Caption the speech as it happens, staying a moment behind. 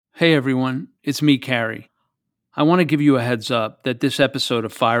Hey everyone, it's me, Carrie. I want to give you a heads up that this episode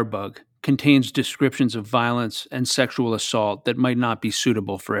of Firebug contains descriptions of violence and sexual assault that might not be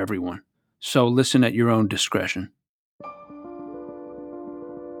suitable for everyone. So listen at your own discretion.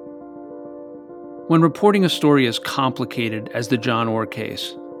 When reporting a story as complicated as the John Orr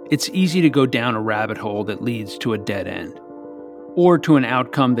case, it's easy to go down a rabbit hole that leads to a dead end, or to an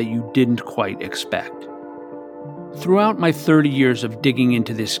outcome that you didn't quite expect. Throughout my 30 years of digging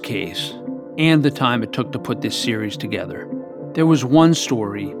into this case, and the time it took to put this series together, there was one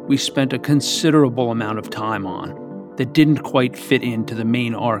story we spent a considerable amount of time on that didn't quite fit into the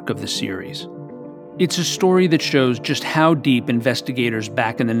main arc of the series. It's a story that shows just how deep investigators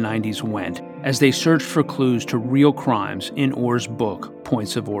back in the 90s went as they searched for clues to real crimes in Orr's book,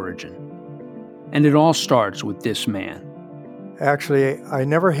 Points of Origin. And it all starts with this man. Actually, I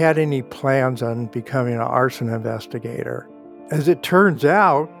never had any plans on becoming an arson investigator. As it turns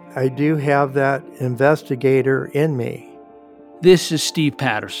out, I do have that investigator in me. This is Steve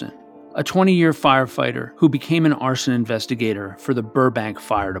Patterson, a 20-year firefighter who became an arson investigator for the Burbank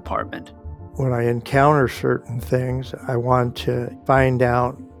Fire Department. When I encounter certain things, I want to find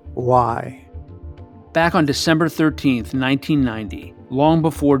out why. Back on December 13th, 1990, long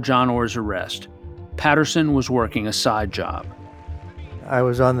before John Orr's arrest, Patterson was working a side job. I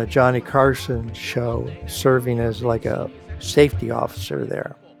was on the Johnny Carson show, serving as like a safety officer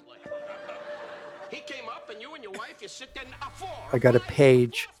there. I got a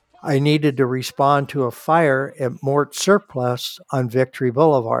page. I needed to respond to a fire at Mort Surplus on Victory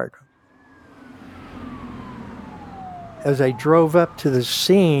Boulevard. As I drove up to the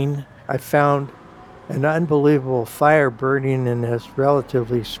scene, I found an unbelievable fire burning in this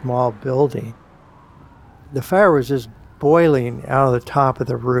relatively small building. The fire was just boiling out of the top of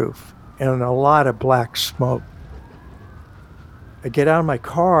the roof and a lot of black smoke. I get out of my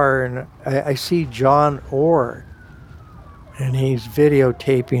car and I see John Orr, and he's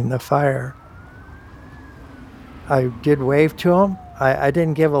videotaping the fire. I did wave to him. I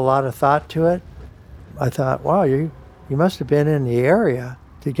didn't give a lot of thought to it. I thought, wow, you must have been in the area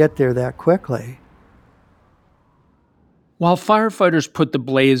to get there that quickly. While firefighters put the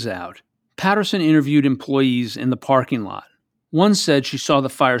blaze out, Patterson interviewed employees in the parking lot. One said she saw the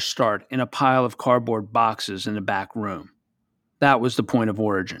fire start in a pile of cardboard boxes in the back room. That was the point of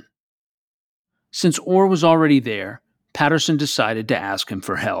origin. Since Orr was already there, Patterson decided to ask him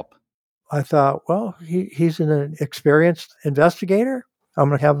for help. I thought, well, he's an experienced investigator. I'm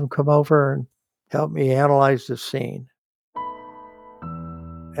going to have him come over and help me analyze the scene.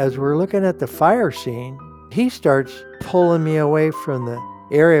 As we're looking at the fire scene, he starts pulling me away from the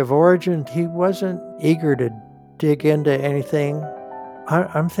area of origin. He wasn't eager to dig into anything.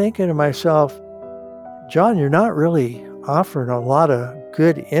 I'm thinking to myself, John, you're not really offering a lot of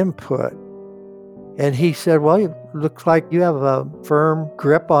good input. And he said, well, it looks like you have a firm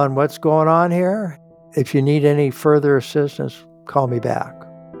grip on what's going on here. If you need any further assistance, call me back.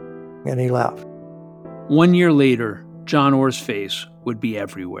 And he left. 1 year later, John Orr's face would be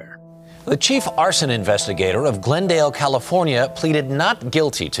everywhere. The chief arson investigator of Glendale, California, pleaded not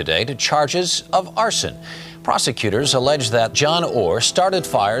guilty today to charges of arson. Prosecutors allege that John Orr started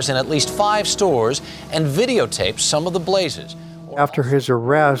fires in at least 5 stores and videotaped some of the blazes. After his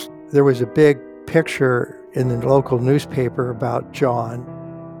arrest, there was a big picture in the local newspaper about John.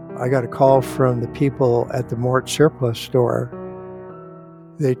 I got a call from the people at the Mort Surplus store.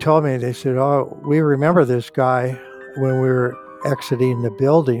 They told me, they said, oh, we remember this guy when we were exiting the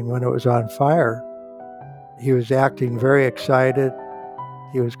building when it was on fire. He was acting very excited.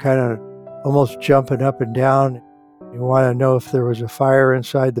 He was kind of almost jumping up and down. He wanted to know if there was a fire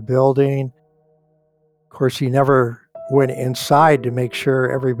inside the building. Of course, he never went inside to make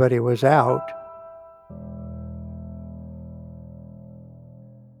sure everybody was out.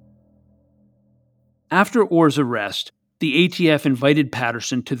 After Orr's arrest, the ATF invited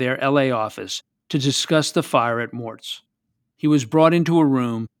Patterson to their LA office to discuss the fire at Mort's. He was brought into a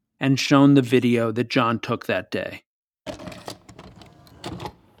room and shown the video that John took that day.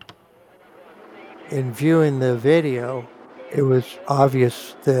 In viewing the video, it was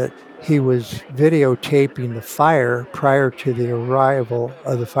obvious that he was videotaping the fire prior to the arrival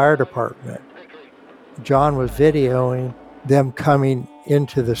of the fire department. John was videoing them coming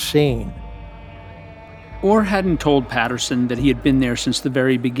into the scene. Orr hadn't told Patterson that he had been there since the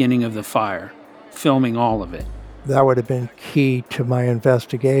very beginning of the fire, filming all of it. That would have been key to my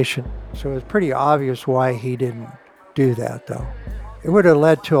investigation. So it was pretty obvious why he didn't do that, though. It would have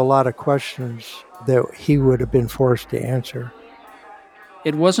led to a lot of questions that he would have been forced to answer.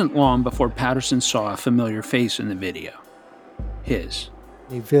 It wasn't long before Patterson saw a familiar face in the video. His.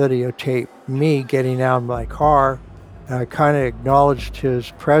 He videotaped me getting out of my car, and I kind of acknowledged his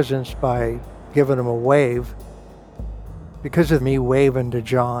presence by giving him a wave. Because of me waving to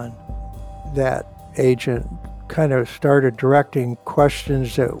John, that agent kind of started directing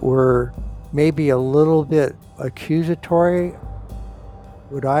questions that were maybe a little bit accusatory.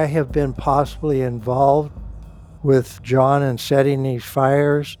 Would I have been possibly involved with John in setting these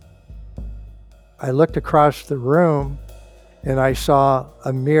fires? I looked across the room and I saw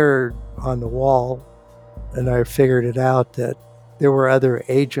a mirror on the wall, and I figured it out that there were other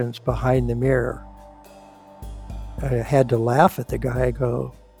agents behind the mirror. I had to laugh at the guy. I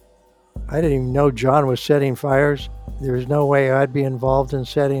go, I didn't even know John was setting fires. There's no way I'd be involved in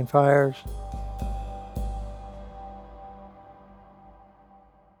setting fires.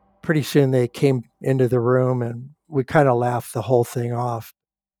 Pretty soon they came into the room and we kind of laughed the whole thing off.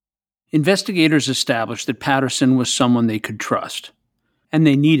 Investigators established that Patterson was someone they could trust, and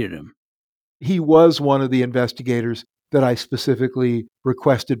they needed him. He was one of the investigators that I specifically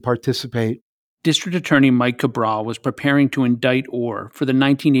requested participate. District Attorney Mike Cabral was preparing to indict Orr for the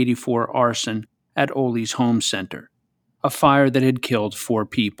 1984 arson at Ole's Home Center, a fire that had killed 4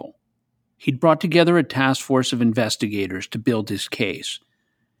 people. He'd brought together a task force of investigators to build his case,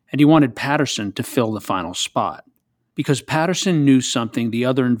 and he wanted Patterson to fill the final spot, because Patterson knew something the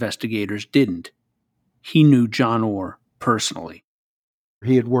other investigators didn't. He knew John Orr personally.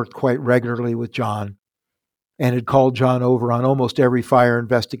 He had worked quite regularly with John and had called John over on almost every fire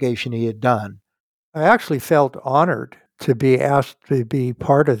investigation he had done. I actually felt honored to be asked to be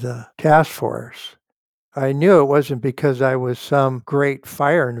part of the task force. I knew it wasn't because I was some great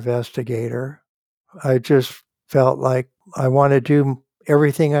fire investigator. I just felt like I want to do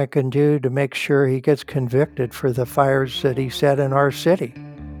everything I can do to make sure he gets convicted for the fires that he set in our city.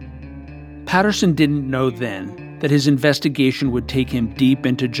 Patterson didn't know then that his investigation would take him deep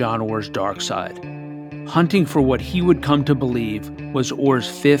into John Orr's dark side, hunting for what he would come to believe was Orr's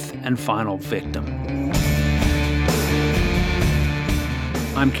 5th and final victim.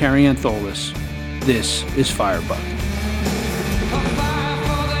 I'm Carrie Antholis. This is Firebug.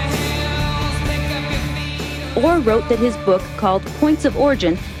 Orr wrote that his book, called Points of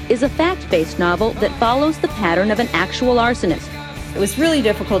Origin, is a fact-based novel that follows the pattern of an actual arsonist. It was really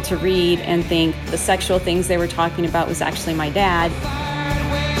difficult to read and think the sexual things they were talking about was actually my dad.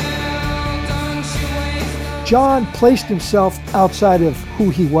 John placed himself outside of who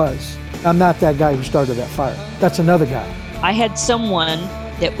he was. I'm not that guy who started that fire. That's another guy. I had someone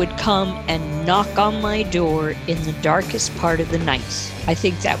that would come and knock on my door in the darkest part of the night. I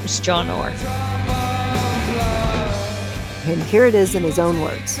think that was John Orr. And here it is in his own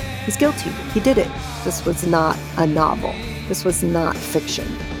words. He's guilty. He did it. This was not a novel. This was not fiction.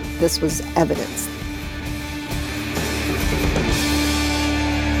 This was evidence.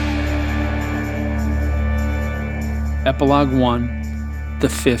 Epilogue 1, The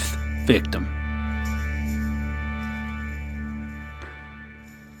 5th Victim.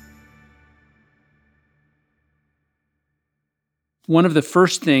 One of the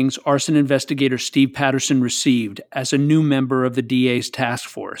first things arson investigator Steve Patterson received as a new member of the DA's task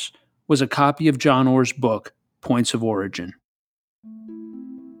force was a copy of John Orr's book, Points of Origin.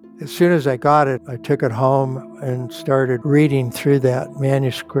 As soon as I got it, I took it home and started reading through that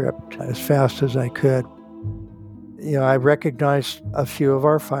manuscript as fast as I could. I recognized a few of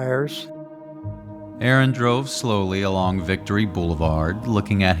our fires. Aaron drove slowly along Victory Boulevard,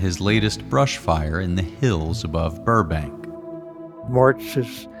 looking at his latest brush fire in the hills above Burbank. Mort's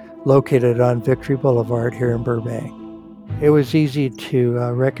is located on Victory Boulevard here in Burbank. It was easy to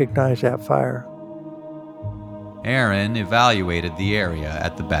recognize that fire. Aaron evaluated the area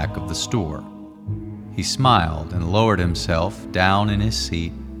at the back of the store. He smiled and lowered himself down in his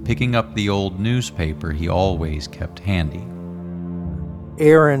seat, picking up the old newspaper he always kept handy.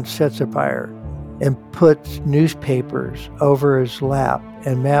 Aaron sets a fire and puts newspapers over his lap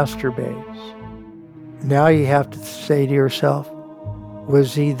and masturbates. Now you have to say to yourself,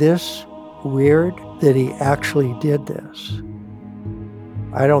 was he this weird that he actually did this?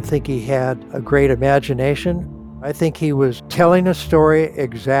 I don't think he had a great imagination. I think he was telling a story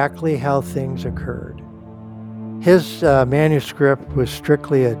exactly how things occurred. His manuscript was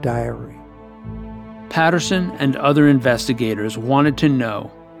strictly a diary. Patterson and other investigators wanted to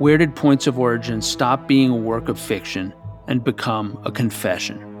know, where did Points of Origin stop being a work of fiction and become a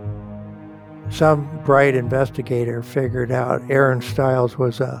confession? Some bright investigator figured out Aaron Stiles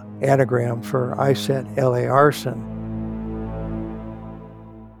was an anagram for I Set L.A. Arson.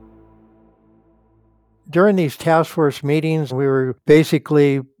 During these task force meetings, we were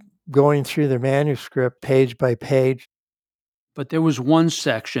basically going through the manuscript page by page. But there was one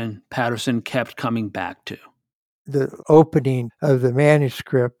section Patterson kept coming back to. The opening of the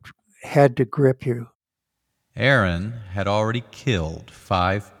manuscript had to grip you. Aaron had already killed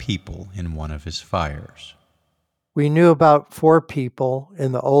 5 people in one of his fires. We knew about 4 people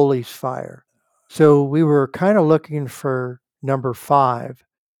in the Ole's fire. So we were kind of looking for number 5.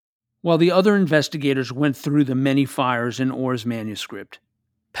 While the other investigators went through the many fires in Orr's manuscript,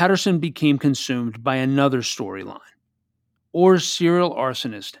 Patterson became consumed by another storyline. Orr's serial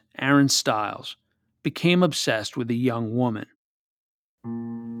arsonist, Aaron Stiles, became obsessed with a young woman.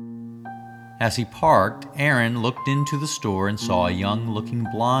 As he parked, Aaron looked into the store and saw a young-looking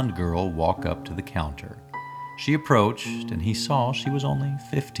blonde girl walk up to the counter. She approached, and he saw she was only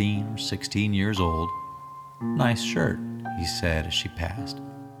 15 or 16 years old. "Nice shirt," he said as she passed.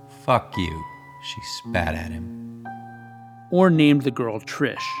 "Fuck you," she spat at him. Orr named the girl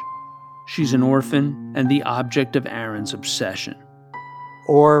Trish. She's an orphan and the object of Aaron's obsession.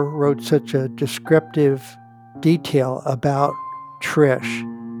 Orr wrote such a descriptive detail about Trish.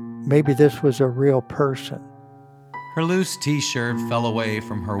 Maybe this was a real person. Her loose t-shirt fell away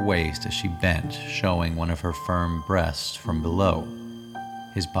from her waist as she bent, showing one of her firm breasts from below.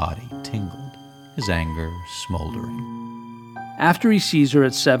 His body tingled, his anger smoldering. After he sees her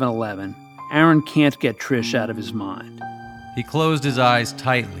at 7-Eleven, Aaron can't get Trish out of his mind. He closed his eyes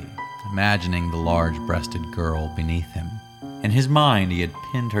tightly, imagining the large-breasted girl beneath him. In his mind, he had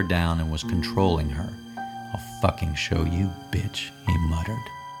pinned her down and was controlling her. "I'll fucking show you, bitch," he muttered.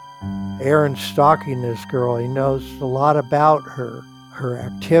 Aaron's stalking this girl. He knows a lot about her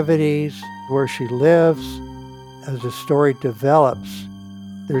activities, where she lives. As the story develops,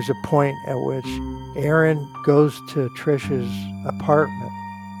 there's a point at which Aaron goes to Trish's apartment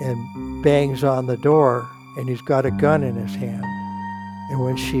and bangs on the door, and he's got a gun in his hand. And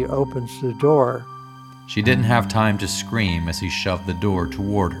when she opens the door, she didn't have time to scream as he shoved the door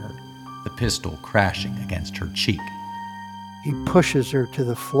toward her, the pistol crashing against her cheek. He pushes her to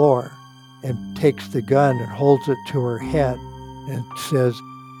the floor and takes the gun and holds it to her head and says,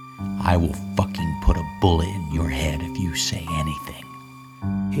 "I will fucking put a bullet in your head if you say anything."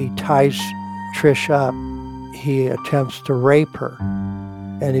 He ties Trish up. He attempts to rape her,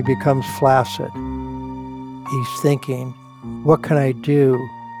 and he becomes flaccid. He's thinking, what can I do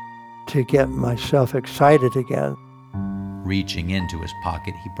to get myself excited again? Reaching into his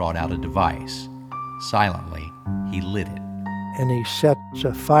pocket, he brought out a device. Silently, he lit it. And he sets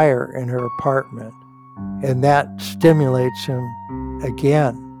a fire in her apartment, and that stimulates him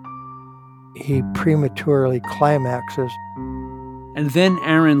again. He prematurely climaxes. And then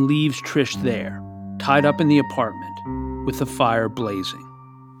Aaron leaves Trish there, tied up in the apartment, with the fire blazing.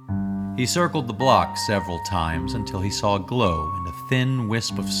 He circled the block several times until he saw a glow and a thin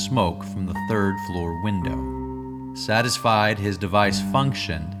wisp of smoke from the third-floor window. Satisfied his device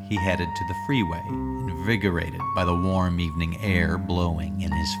functioned, he headed to the freeway, invigorated by the warm evening air blowing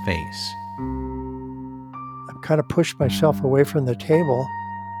in his face. I kind of pushed myself away from the table,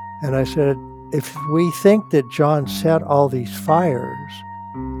 and I said, if we think that John set all these fires,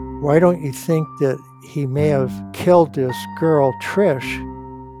 why don't you think that he may have killed this girl, Trish?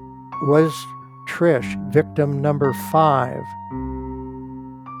 Was Trish victim number 5?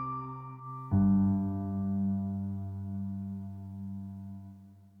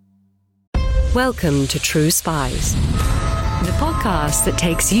 Welcome to True Spies, the podcast that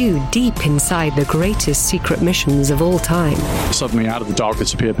takes you deep inside the greatest secret missions of all time. Suddenly out of the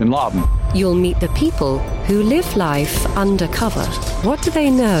darkness appeared Bin Laden. You'll meet the people who live life undercover. What do they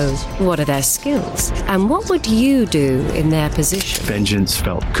know? What are their skills? And what would you do in their position? Vengeance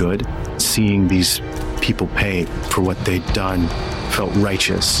felt good. Seeing these people pay for what they'd done felt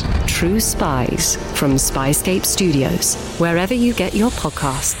righteous. True Spies from Spyscape Studios, wherever you get your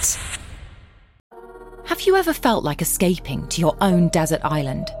podcasts. Have you ever felt like escaping to your own desert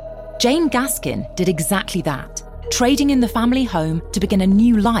island? Jane Gaskin did exactly that, trading in the family home to begin a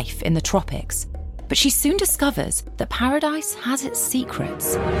new life in the tropics. But she soon discovers that paradise has its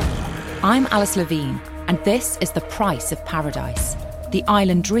secrets. I'm Alice Levine, and this is The Price of Paradise, the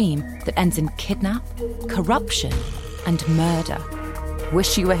island dream that ends in kidnap, corruption, and murder.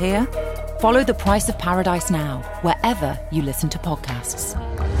 Wish you were here? Follow The Price of Paradise now, wherever you listen to podcasts.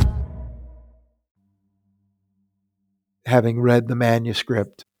 Having read the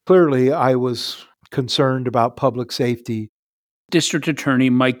manuscript, clearly I was concerned about public safety. District Attorney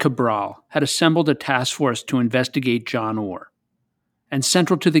Mike Cabral had assembled a task force to investigate John Orr, and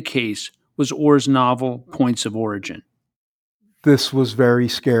central to the case was Orr's novel, Points of Origin. This was very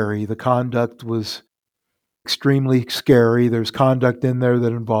scary. The conduct was extremely scary. There's conduct in there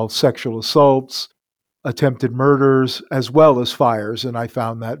that involves sexual assaults, attempted murders as well as fires, and I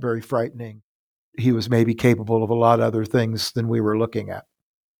found that very frightening. He was maybe capable of a lot of other things than we were looking at.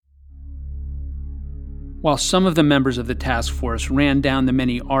 While some of the members of the task force ran down the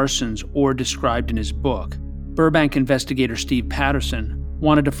many arsons Orr described in his book, Burbank investigator Steve Patterson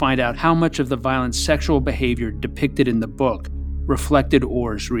wanted to find out how much of the violent sexual behavior depicted in the book reflected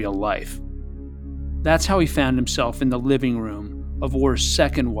Orr's real life. That's how he found himself in the living room of Orr's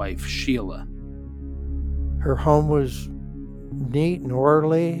second wife, Sheila. Her home was neat and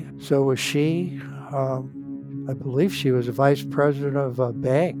orderly, so was she. I believe she was a vice president of a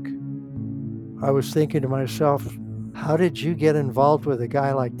bank. I was thinking to myself, how did you get involved with a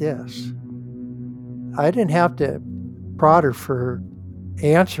guy like this? I didn't have to prod her for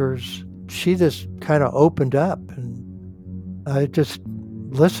answers. She just kind of opened up, and I just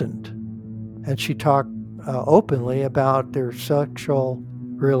listened. And she talked openly about their sexual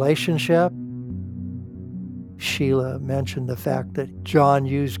relationship. Sheila mentioned the fact that John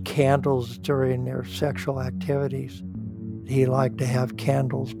used candles during their sexual activities. He liked to have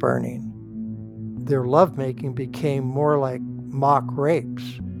candles burning. Their lovemaking became more like mock rapes.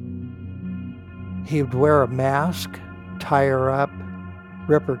 He would wear a mask, tie her up,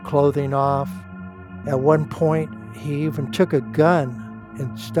 rip her clothing off. At one point, he even took a gun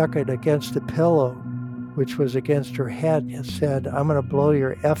and stuck it against the pillow, which was against her head, and said, "I'm going to blow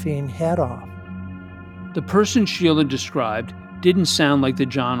your effing head off." The person Sheila described didn't sound like the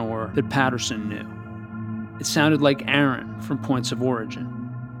John Orr that Patterson knew. It sounded like Aaron from Points of Origin.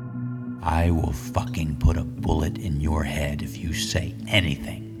 I will fucking put a bullet in your head if you say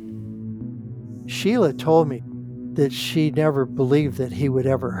anything. Sheila told me that she never believed that he would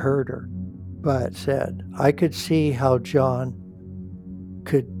ever hurt her, but said, I could see how John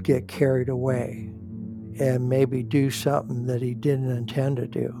could get carried away and maybe do something that he didn't intend to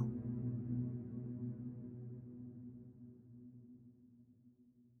do.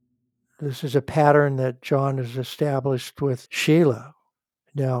 This is a pattern that John has established with Sheila.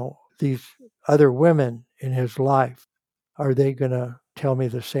 Now, these other women in his life, are they going to tell me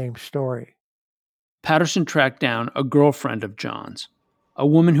the same story? Patterson tracked down a girlfriend of John's, a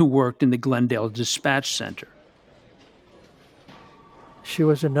woman who worked in the Glendale Dispatch Center. She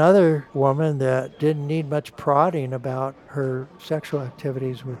was another woman that didn't need much prodding about her sexual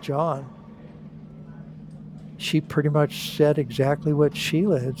activities with John. She pretty much said exactly what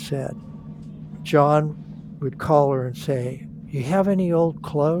Sheila had said. John would call her and say, "You have any old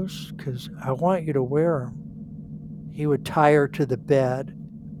clothes? Because I want you to wear them." He would tie her to the bed,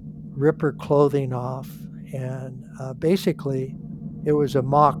 rip her clothing off, and basically it was a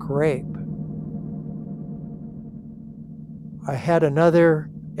mock rape. I had another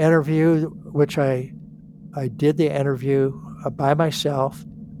interview, which I did the interview by myself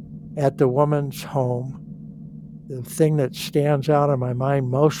at the woman's home. The thing that stands out in my mind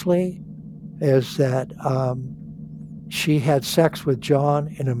mostly is that she had sex with John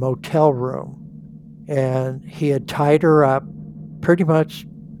in a motel room, and he had tied her up, pretty much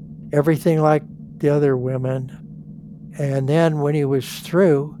everything like the other women. And then when he was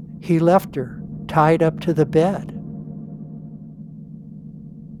through, he left her tied up to the bed.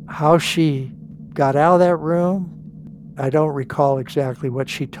 How she got out of that room, I don't recall exactly what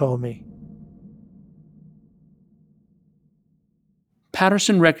she told me.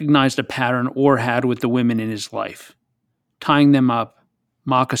 Patterson recognized a pattern Orr had with the women in his life: tying them up,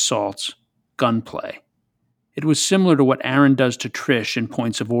 mock assaults, gunplay. It was similar to what Aaron does to Trish in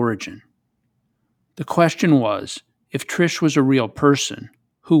Points of Origin. The question was, if Trish was a real person,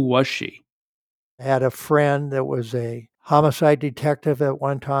 who was she? I had a friend that was a homicide detective at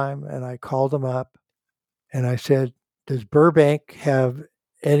one time, and I called him up and I said, "Does Burbank have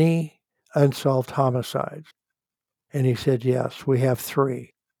any unsolved homicides?" And he said, "Yes, we have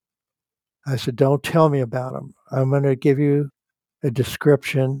 3. I said, "Don't tell me about them. I'm going to give you a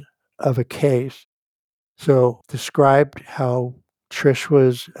description of a case." So described how Trish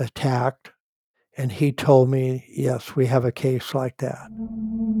was attacked, and he told me, "Yes, we have a case like that."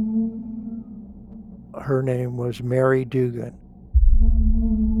 Her name was Mary Dugan.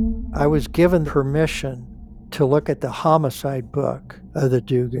 I was given permission to look at the homicide book of the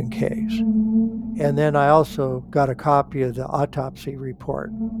Dugan case. And then I also got a copy of the autopsy report.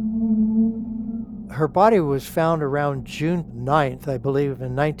 Her body was found around June 9th, I believe,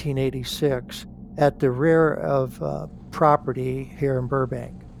 in 1986, at the rear of property here in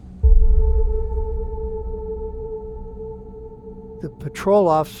Burbank. The patrol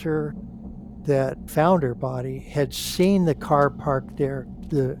officer that found her body had seen the car parked there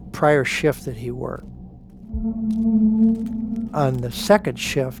the prior shift that he worked. On the second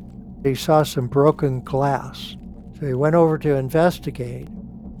shift, He saw some broken glass. So he went over to investigate.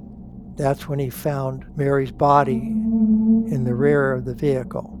 That's when he found Mary's body in the rear of the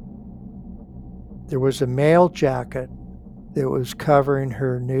vehicle. There was a mail jacket that was covering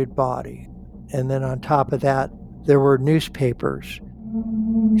her nude body. And then on top of that, there were newspapers.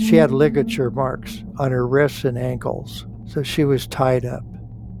 She had ligature marks on her wrists and ankles, so she was tied up.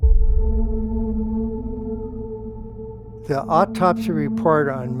 The autopsy report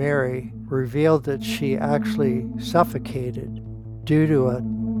on Mary revealed that she actually suffocated due to a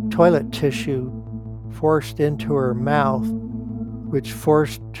toilet tissue forced into her mouth, which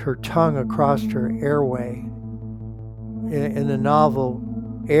forced her tongue across her airway. In the novel,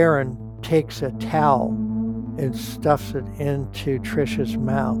 Aaron takes a towel and stuffs it into Trisha's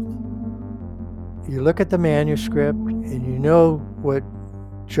mouth. You look at the manuscript and you know what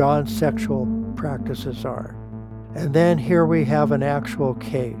John's sexual practices are. And then here we have an actual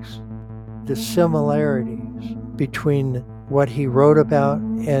case. The similarities between what he wrote about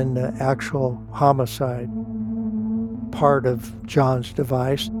and the actual homicide part of John's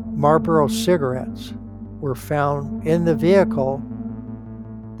device. Marlboro cigarettes were found in the vehicle.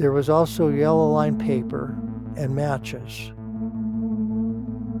 There was also yellow line paper and matches.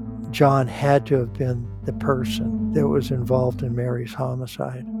 John had to have been the person that was involved in Mary's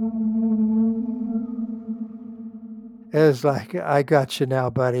homicide. It was like, I got you now,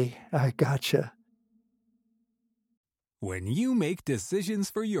 buddy. I got you. When you make decisions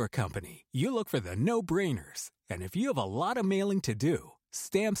for your company, you look for the no-brainers. And if you have a lot of mailing to do,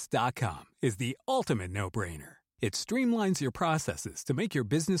 Stamps.com is the ultimate no-brainer. It streamlines your processes to make your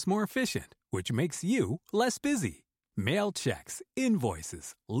business more efficient, which makes you less busy. Mail checks,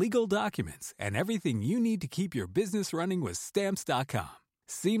 invoices, legal documents, and everything you need to keep your business running with Stamps.com.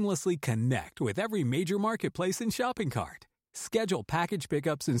 Seamlessly connect with every major marketplace and shopping cart. Schedule package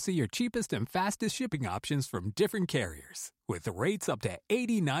pickups and see your cheapest and fastest shipping options from different carriers, with rates up to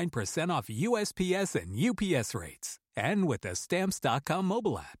 89% off USPS and UPS rates. And with the Stamps.com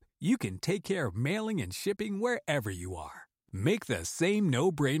mobile app, you can take care of mailing and shipping wherever you are. Make the same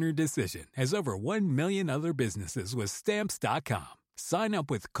no-brainer decision as over 1 million other businesses with Stamps.com. Sign up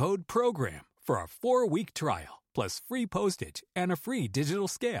with code PROGRAM for a 4-week trial, plus free postage and a free digital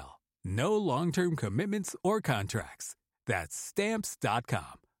scale. No long-term commitments or contracts. That's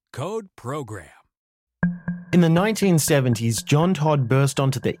Stamps.com. Code PROGRAM. In the 1970s, John Todd burst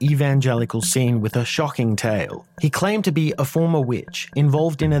onto the evangelical scene with a shocking tale. He claimed to be a former witch,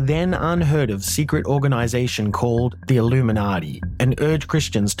 involved in a then unheard-of secret organization called the Illuminati, and urged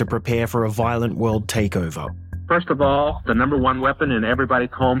Christians to prepare for a violent world takeover. First of all, the number one weapon in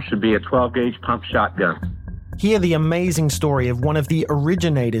everybody's home should be a 12-gauge pump shotgun. Hear the amazing story of one of the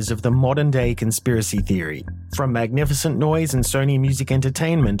originators of the modern-day conspiracy theory. From Magnificent Noise and Sony Music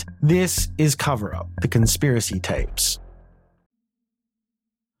Entertainment, this is Cover Up, the conspiracy tapes.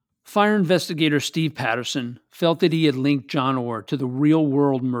 Fire investigator Steve Patterson felt that he had linked John Orr to the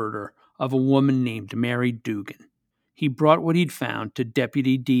real-world murder of a woman named Mary Dugan. He brought what he'd found to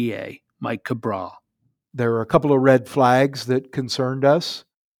Deputy DA Mike Cabral. There were a couple of red flags that concerned us.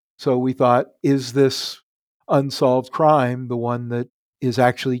 So we thought, is this unsolved crime the one that is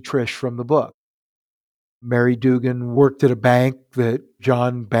actually Trish from the book? Mary Dugan worked at a bank that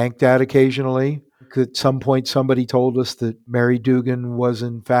John banked at occasionally. At some point, somebody told us that Mary Dugan was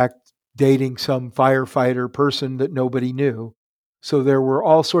in fact dating some firefighter person that nobody knew. So there were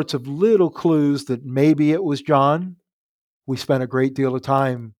all sorts of little clues that maybe it was John. We spent a great deal of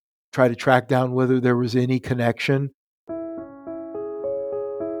time trying to track down whether there was any connection.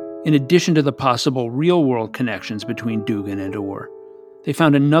 In addition to the possible real-world connections between Dugan and Orr, they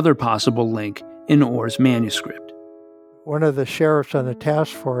found another possible link in Orr's manuscript. One of the sheriffs on the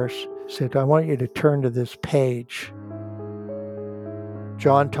task force said, I want you to turn to this page.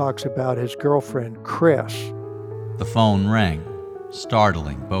 John talks about his girlfriend, Chris. The phone rang,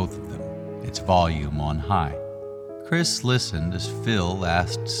 startling both of them, its volume on high. Chris listened as Phil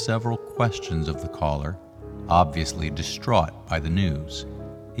asked several questions of the caller, obviously distraught by the news.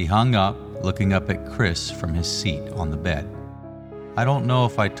 He hung up, looking up at Chris from his seat on the bed. I don't know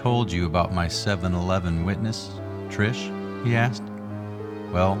if I told you about my 7-Eleven witness, Trish, he asked.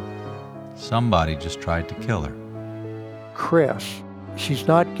 Well, somebody just tried to kill her. Chris. She's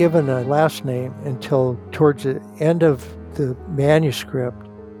not given a last name until towards the end of the manuscript.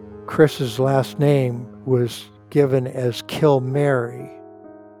 Chris's last name was given as Kilmary.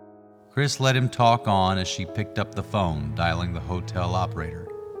 Chris let him talk on as she picked up the phone, dialing the hotel operator.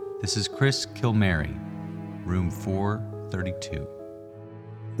 This is Chris Kilmary, room 432.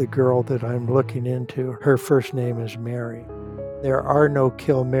 The girl that I'm looking into, her first name is Mary. There are no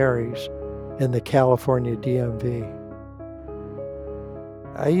Kill Marys in the California DMV.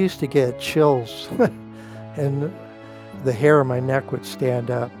 I used to get chills and the hair on my neck would stand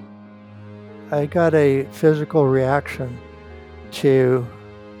up. I got a physical reaction to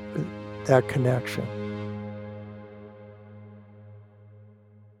that connection.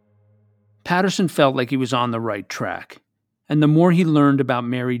 Patterson felt like he was on the right track, and the more he learned about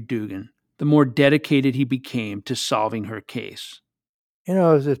Mary Dugan, the more dedicated he became to solving her case. You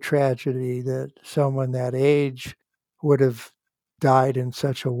know, it was a tragedy that someone that age would have died in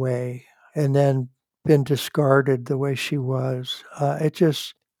such a way and then been discarded the way she was. It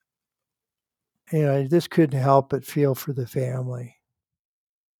just, I just couldn't help but feel for the family.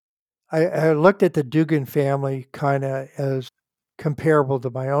 I looked at the Dugan family kind of as comparable to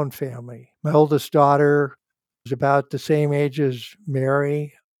my own family. My oldest daughter was about the same age as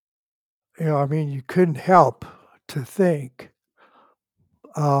Mary. You couldn't help to think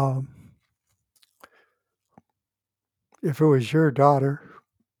if it was your daughter.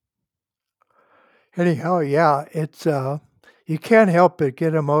 Anyhow, yeah, it's you can't help but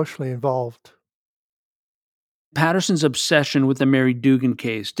get emotionally involved. Patterson's obsession with the Mary Dugan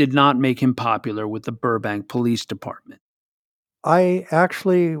case did not make him popular with the Burbank Police Department. I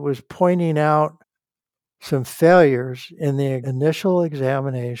actually was pointing out some failures in the initial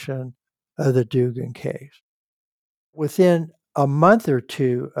examination of the Dugan case. Within a month or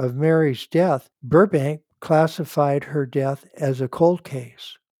two of Mary's death, Burbank classified her death as a cold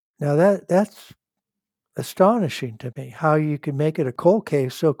case. Now that's astonishing to me, how you can make it a cold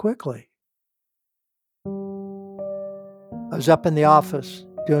case so quickly. I was up in the office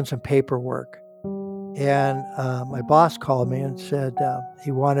doing some paperwork, and my boss called me and said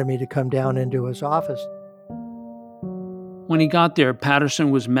he wanted me to come down into his office. When he got there,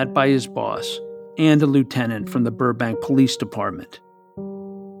 Patterson was met by his boss and a lieutenant from the Burbank Police Department.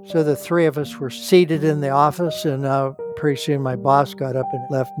 So the three of us were seated in the office, and pretty soon my boss got up and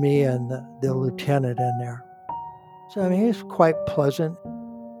left me and the lieutenant in there. So, he's quite pleasant.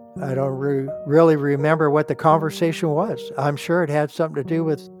 I don't really remember what the conversation was. I'm sure it had something to do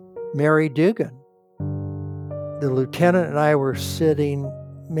with Mary Dugan. The lieutenant and I were sitting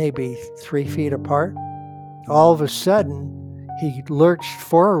maybe 3 feet apart. All of a sudden, he lurched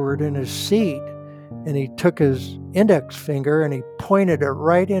forward in his seat, and he took his index finger and he pointed it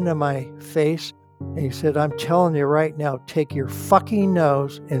right into my face. And he said, "I'm telling you right now, take your fucking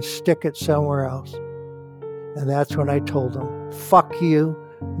nose and stick it somewhere else." And that's when I told him, "Fuck you.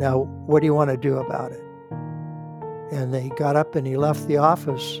 Now, what do you want to do about it?" And he got up and he left the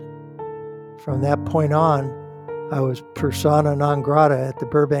office. From that point on, I was persona non grata at the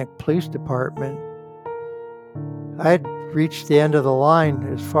Burbank Police Department. I had reached the end of the line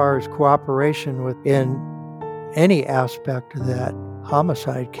as far as cooperation within any aspect of that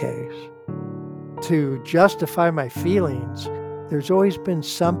homicide case. To justify my feelings, there's always been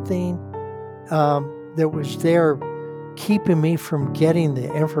something that was there keeping me from getting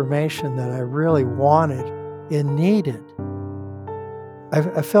the information that I really wanted and needed.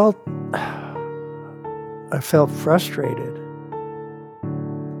 I felt frustrated.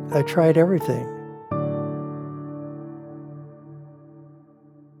 I tried everything.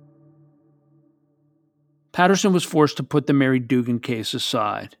 Patterson was forced to put the Mary Dugan case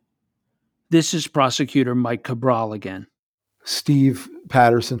aside. This is prosecutor Mike Cabral again. Steve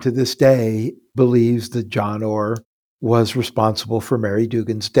Patterson, to this day, believes that John Orr was responsible for Mary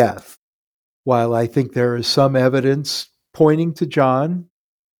Dugan's death. While I think there is some evidence pointing to John,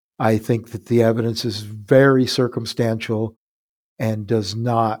 I think that the evidence is very circumstantial and does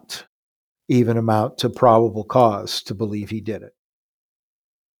not even amount to probable cause to believe he did it.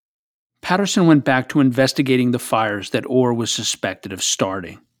 Patterson went back to investigating the fires that Orr was suspected of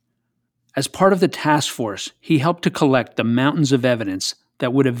starting. As part of the task force, he helped to collect the mountains of evidence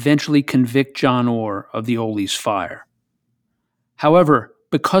that would eventually convict John Orr of the Ole's fire. However,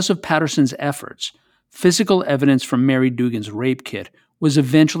 because of Patterson's efforts, physical evidence from Mary Dugan's rape kit was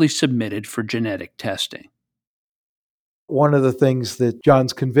eventually submitted for genetic testing. One of the things that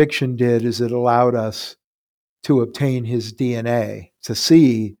John's conviction did is it allowed us to obtain his DNA to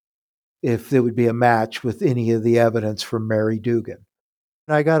see if there would be a match with any of the evidence from Mary Dugan.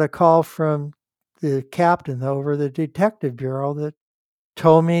 I got a call from the captain over the detective bureau that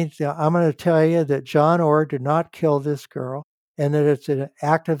told me, "I'm going to tell you that John Orr did not kill this girl and that it's an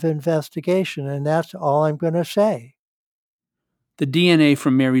active investigation, and that's all I'm going to say." The DNA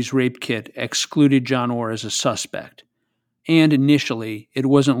from Mary's rape kit excluded John Orr as a suspect, and initially it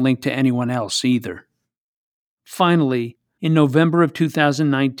wasn't linked to anyone else either. Finally, in November of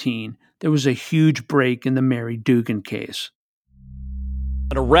 2019, there was a huge break in the Mary Dugan case.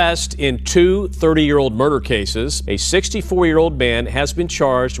 An arrest in two 30-year-old murder cases. A 64-year-old man has been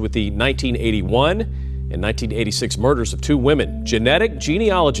charged with the 1981 and 1986 murders of two women. Genetic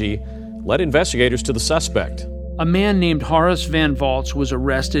genealogy led investigators to the suspect. A man named Horace Van Valtz was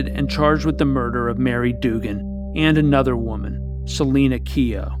arrested and charged with the murder of Mary Dugan and another woman, Selena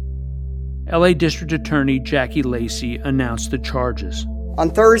Keogh. LA District Attorney Jackie Lacey announced the charges. On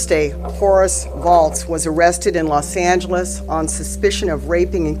Thursday, Horace Valtz was arrested in Los Angeles on suspicion of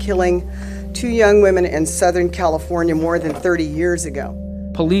raping and killing two young women in Southern California more than 30 years ago.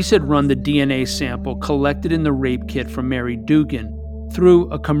 Police had run the DNA sample collected in the rape kit from Mary Dugan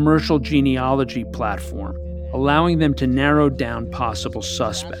through a commercial genealogy platform, allowing them to narrow down possible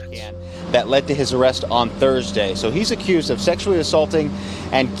suspects. That led to his arrest on Thursday. So he's accused of sexually assaulting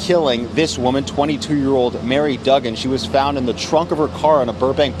and killing this woman, 22-year-old Mary Dugan. She was found in the trunk of her car in a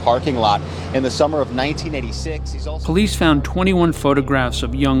Burbank parking lot in the summer of 1986. Police found 21 photographs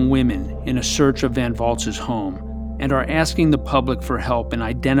of young women in a search of Van Valtz's home and are asking the public for help in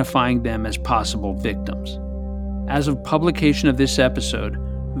identifying them as possible victims. As of publication of this episode,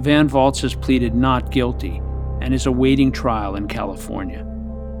 Van Valtz has pleaded not guilty and is awaiting trial in California.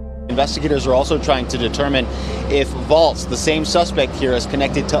 Investigators are also trying to determine if Valtz, the same suspect here, is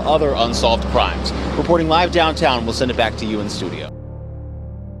connected to other unsolved crimes. Reporting live downtown, we'll send it back to you in studio.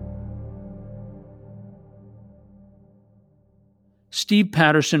 Steve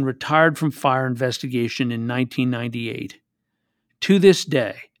Patterson retired from fire investigation in 1998. To this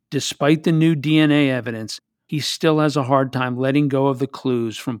day, despite the new DNA evidence, he still has a hard time letting go of the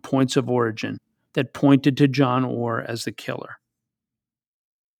clues from points of origin that pointed to John Orr as the killer.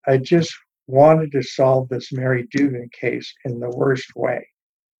 I just wanted to solve this Mary Dugan case in the worst way.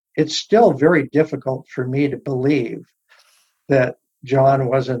 It's still very difficult for me to believe that John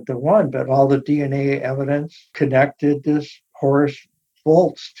wasn't the one, but all the DNA evidence connected this Horace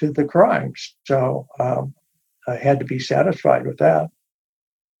Valtz to the crimes. So I had to be satisfied with that.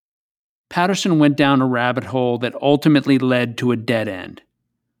 Patterson went down a rabbit hole that ultimately led to a dead end.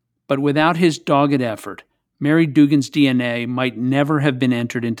 But without his dogged effort, Mary Dugan's DNA might never have been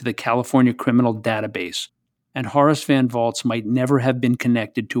entered into the California criminal database, and Horace Van Valtz might never have been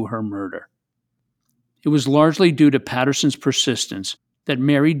connected to her murder. It was largely due to Patterson's persistence that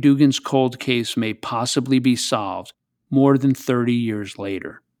Mary Dugan's cold case may possibly be solved more than 30 years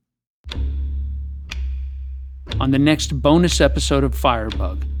later. On the next bonus episode of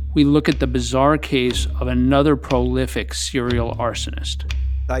Firebug, we look at the bizarre case of another prolific serial arsonist.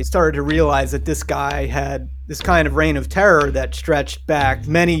 I started to realize that this guy had this kind of reign of terror that stretched back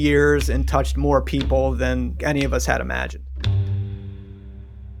many years and touched more people than any of us had imagined.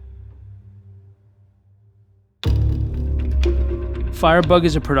 Firebug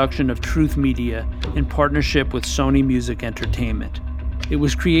is a production of Truth Media in partnership with Sony Music Entertainment. It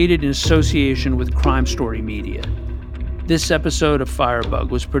was created in association with Crime Story Media. This episode of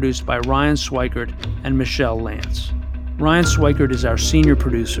Firebug was produced by Ryan Swikert and Michelle Lance. Ryan Swikert is our senior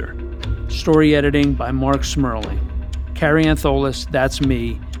producer. Story editing by Mark Smerling. Carrie Antholis, that's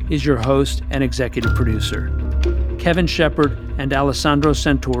me, is your host and executive producer. Kevin Shepard and Alessandro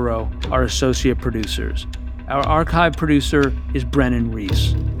Santoro are associate producers. Our archive producer is Brennan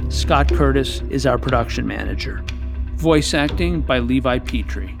Reese. Scott Curtis is our production manager. Voice acting by Levi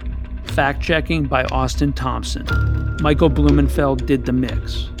Petrie. Fact-checking by Austin Thompson. Michael Blumenfeld did the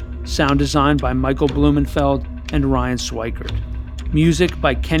mix. Sound design by Michael Blumenfeld and Ryan Swikert. Music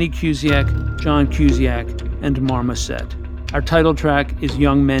by Kenny Kusiak, John Kusiak, and Marmoset. Our title track is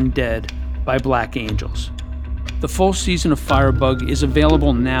Young Men Dead by Black Angels. The full season of Firebug is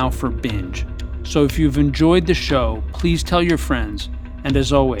available now for binge. So if you've enjoyed the show, please tell your friends. And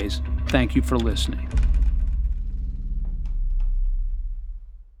as always, thank you for listening.